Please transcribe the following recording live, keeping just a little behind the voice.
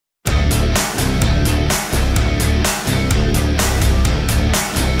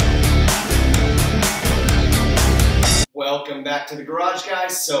Welcome back to the garage,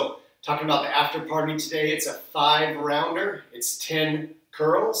 guys. So, talking about the after party today, it's a 5-rounder. It's 10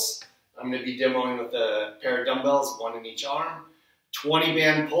 curls. I'm going to be demoing with a pair of dumbbells, one in each arm, 20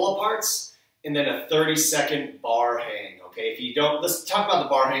 band pull-aparts, and then a 30-second bar hang. Okay, if you don't, let's talk about the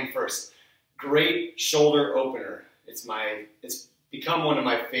bar hang first. Great shoulder opener. It's become one of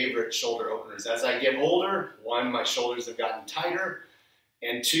my favorite shoulder openers. As I get older, one, my shoulders have gotten tighter,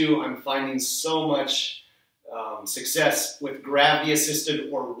 and two, I'm finding so much success with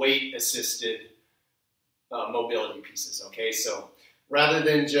gravity-assisted or weight-assisted mobility pieces, okay? So rather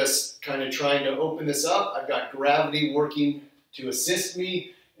than just kind of trying to open this up, I've got gravity working to assist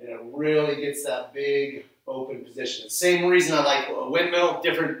me, and it really gets that big open position. Same reason I like a windmill,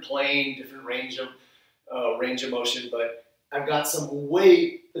 different plane, different range of motion, but I've got some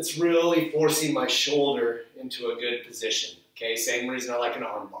weight that's really forcing my shoulder into a good position, okay? Same reason I like an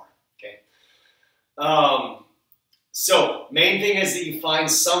arm bar, okay? So, main thing is that you find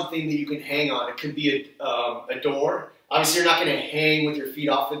something that you can hang on. It could be a door. Obviously, you're not going to hang with your feet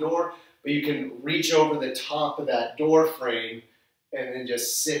off the door, but you can reach over the top of that door frame and then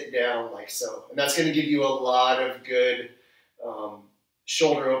just sit down like so. And that's going to give you a lot of good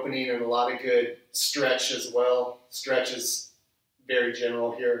shoulder opening and a lot of good stretch as well. Stretch is very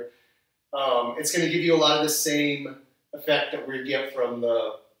general here. It's going to give you a lot of the same effect that we get from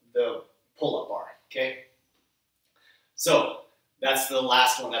the pull-up bar, okay? So that's the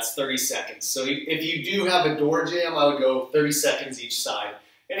last one, that's 30 seconds. So if you do have a door jam, I would go 30 seconds each side.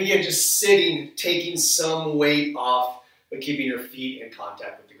 And again, just sitting, taking some weight off, but keeping your feet in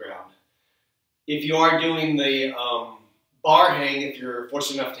contact with the ground. If you are doing the bar hang, if you're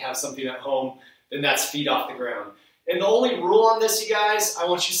fortunate enough to have something at home, then that's feet off the ground. And the only rule on this, you guys, I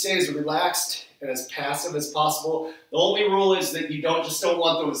want you to stay as relaxed and as passive as possible. The only rule is that you just don't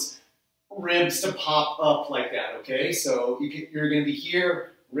want those ribs to pop up like that, okay? So you're going to be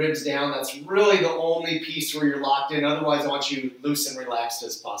here, ribs down. That's really the only piece where you're locked in. Otherwise, I want you loose and relaxed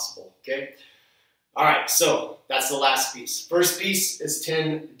as possible, okay? All right, so that's the last piece. First piece is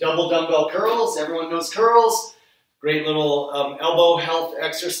 10 double dumbbell curls. Everyone knows curls. Great little elbow health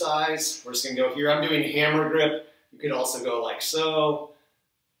exercise. We're just going to go here. I'm doing hammer grip. You could also go like so.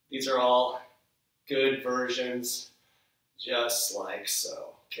 These are all good versions, just like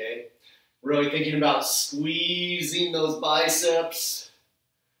so, okay? Really thinking about squeezing those biceps.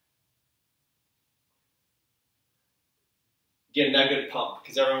 Getting that good pump,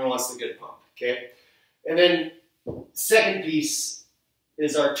 because everyone wants the good pump, okay? And then second piece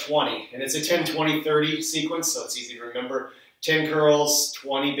is our 20, and it's a 10, 20, 30 sequence, so it's easy to remember. 10 curls,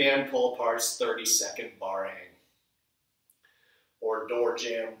 20 band pull-aparts, 30-second bar hang, or door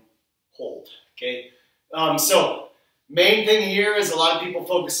jam hold, okay? So main thing here is a lot of people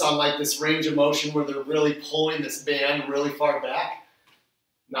focus on like this range of motion where they're really pulling this band really far back.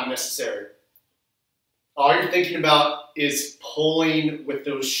 Not necessary. All you're thinking about is pulling with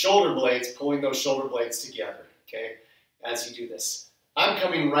those shoulder blades, pulling those shoulder blades together, okay, as you do this. I'm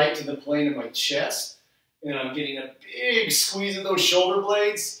coming right to the plane of my chest, and I'm getting a big squeeze of those shoulder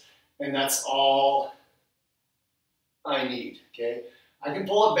blades, and that's all I need, okay? I can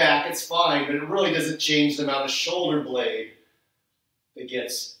pull it back, it's fine, but it really doesn't change the amount of shoulder blade that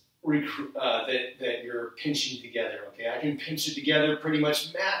gets that you're pinching together, okay? I can pinch it together pretty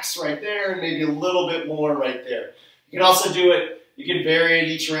much max right there and maybe a little bit more right there. You can also do it, you can vary it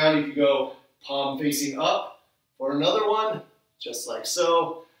each round. You can go palm facing up for another one, just like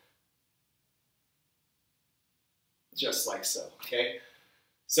so. Just like so, okay?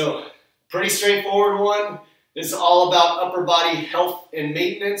 So, pretty straightforward one. This is all about upper body health and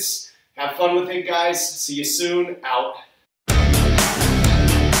maintenance. Have fun with it, guys. See you soon. Out.